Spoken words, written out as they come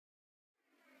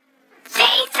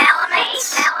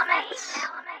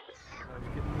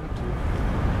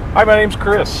Hi, my name's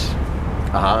Chris.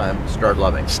 I'm Start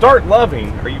Loving. Start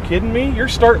Loving? Are you kidding me? You're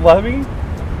Start Loving?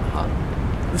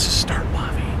 This is Start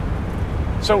Loving.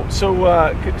 So,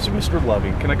 Mr.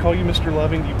 Loving. Can I call you Mr.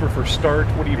 Loving? Do you prefer Start?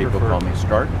 What do you People prefer? call me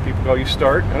Start. People call you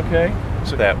Start? Okay.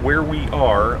 So that where we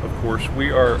are, of course,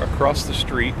 we are across the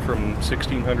street from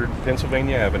 1600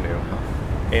 Pennsylvania Avenue.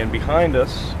 And behind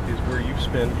us is where you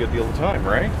spend a good deal of time,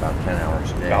 right? About 10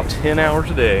 hours a day. About 10 hours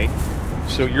a day.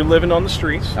 So you're living on the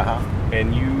streets,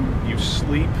 and you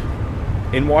sleep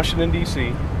in Washington,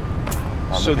 D.C.,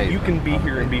 so that you can be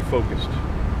here and be focused.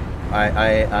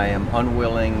 I am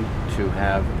unwilling to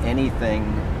have anything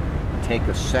take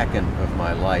a second of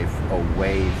my life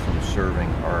away from serving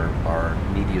our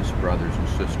neediest brothers and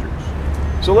sisters.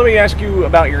 So let me ask you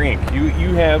about your ink.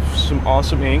 You have some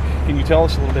awesome ink. Can you tell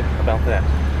us a little bit about that?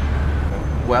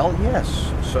 Well,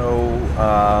 yes. So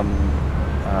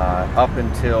up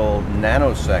until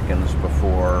nanoseconds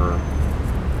before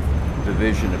the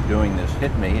vision of doing this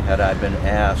hit me, had I been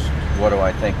asked what do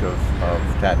I think of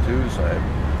tattoos,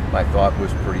 my thought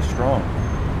was pretty strong.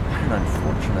 What an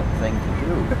unfortunate thing to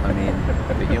do. I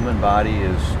mean, the human body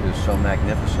is so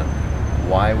magnificent.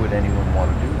 Why would anyone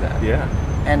want to do that? Yeah.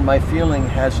 And my feeling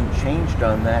hasn't changed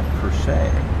on that per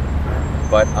se,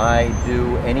 but I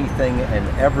do anything and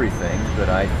everything that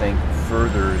I think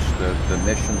furthers the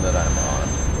mission that I'm on.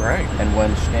 Right. And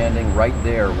when standing right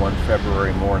there one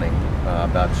February morning,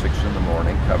 about 6 in the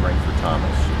morning, covering for Thomas,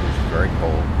 it was very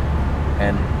cold,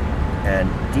 and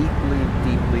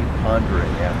deeply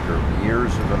pondering after years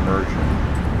of immersion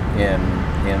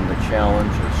in the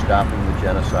challenge of stopping the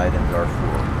genocide in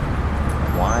Darfur.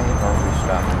 Why aren't we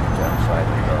stopping the genocide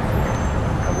in Darfur?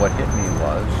 And what hit me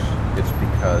was, it's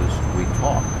because we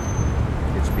talk.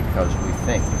 It's because we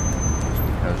think. It's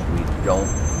because we don't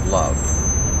love.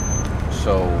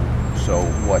 So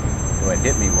what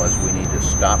hit me was, we need to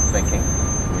stop thinking.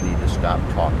 We need to stop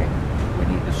talking. We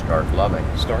need to start loving.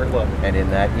 Start loving. And in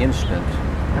that instant,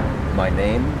 my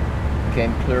name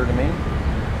became clear to me.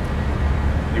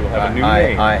 You will have a new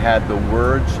name. I had the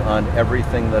words on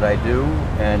everything that I do,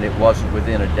 and it wasn't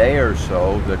within a day or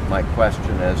so that my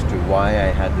question as to why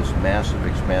I had this massive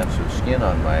expanse of skin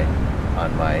on my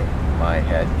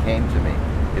head came to me.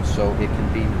 It's so it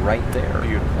can be right there.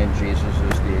 Beautiful. And Jesus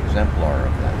is the exemplar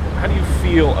of that. How do you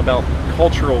feel about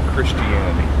cultural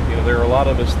Christianity? You know, there are a lot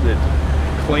of us that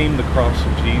claim the cross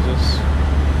of Jesus,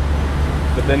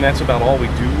 but then that's about all we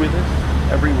do with it.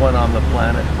 Everyone on the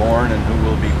planet born and who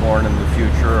will be born in the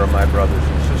future are my brothers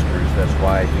and sisters. That's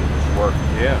why I do this work.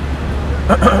 Yeah.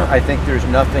 I think there's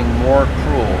nothing more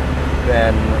cruel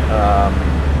than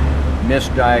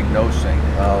misdiagnosing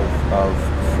of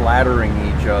flattering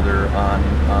each other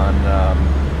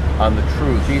on the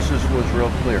truth. Jesus was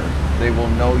real clear. They will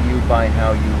know you by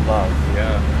how you love.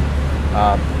 Yeah.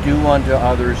 Do unto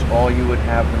others all you would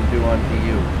have them do unto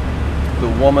you. The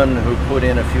woman who put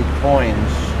in a few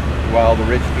coins while the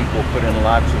rich people put in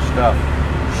lots of stuff,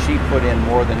 she put in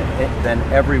more than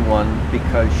everyone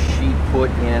because she put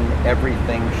in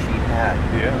everything she had.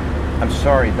 Yeah. I'm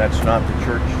sorry, that's not the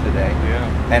church today.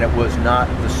 Yeah. And it was not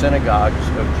the synagogues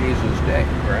of Jesus' day.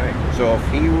 Right. So if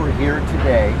he were here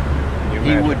today,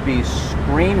 he would be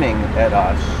screaming at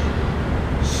us,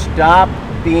 stop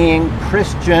being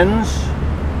Christians,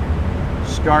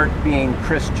 start being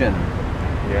Christian.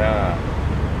 Yeah.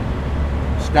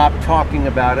 Stop talking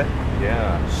about it.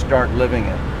 Yeah. Start living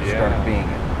it. Yeah. Start being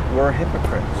it. We're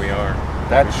hypocrites. We are.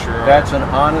 That's an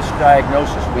honest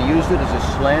diagnosis. We use it as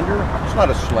a slander. It's not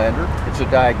a slander. It's a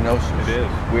diagnosis. It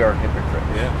is. We are hypocrites.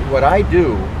 Yeah. What I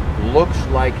do looks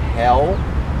like hell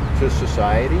to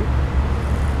society.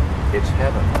 It's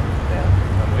heaven. Yeah.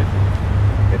 I'm with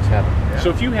you. It's heaven. Yeah. So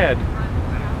if you had,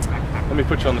 let me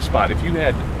put you on the spot. If you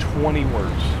had 20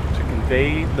 words to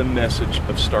convey the message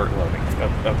of Start Loving,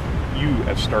 of you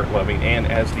as Start Loving, and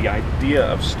as the idea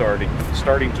of starting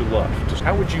to love, just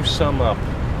how would you sum up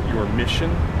your mission,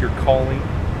 your calling,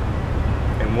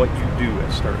 and what you do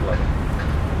as Start Loving?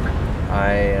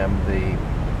 I am the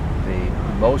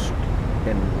most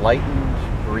enlightened,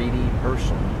 greedy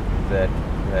person that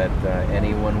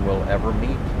anyone will ever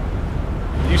meet.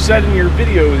 You said in your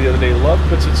video the other day, love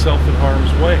puts itself in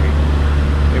harm's way,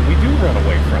 and we do run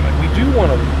away from it.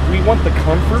 We want the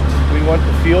comfort, we want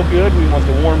the feel good, we want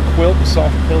the warm quilt, the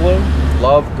soft pillow.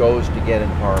 Love goes to get in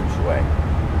harm's way.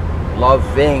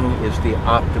 Loving is the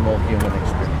optimal human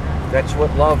experience. That's what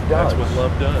love does. That's what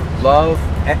love does. Love,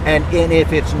 and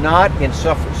if it's not in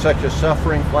such a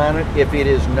suffering planet, if it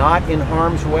is not in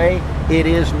harm's way, it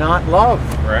is not love.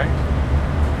 Right.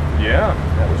 Yeah.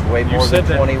 That was way more than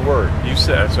 20 words. You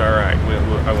said, it's all right.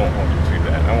 I won't hold you to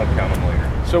that. I won't count them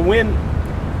later. So when,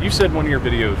 you said one of your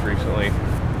videos recently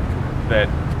that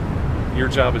your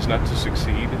job is not to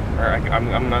succeed. Or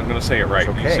I'm not going to say it right.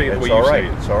 It's okay. You say it the It's way all you right. say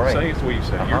it. It's all right. Say it the way you say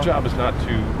it. Your Uh-huh. job is not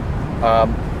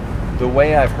to. The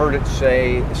way I've heard it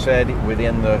said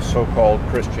within the so-called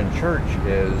Christian church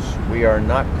is, we are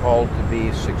not called to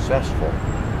be successful.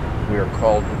 We are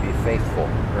called to be faithful.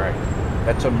 Right.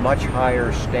 That's a much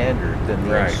higher standard than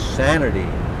the Right. insanity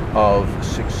of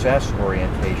success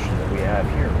orientation that we have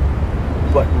here.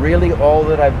 But really all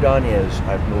that I've done is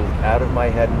I've moved out of my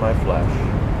head and my flesh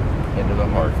into the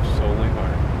heart. Solely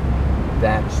heart.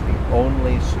 That's the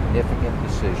only significant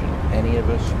decision any of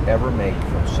us ever make,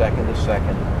 from second to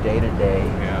second, day to day,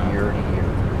 Yeah. year to year.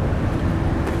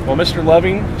 Well, Mr.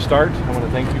 Loving, I want to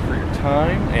thank you for your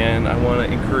time, and I want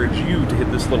to encourage you to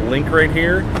hit this little link right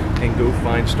here and go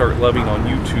find Start Loving on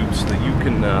YouTube so that you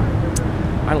can,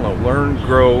 I don't know, learn,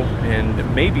 grow,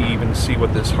 and maybe even see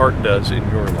what this heart does in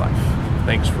your life.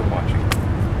 Thanks for watching.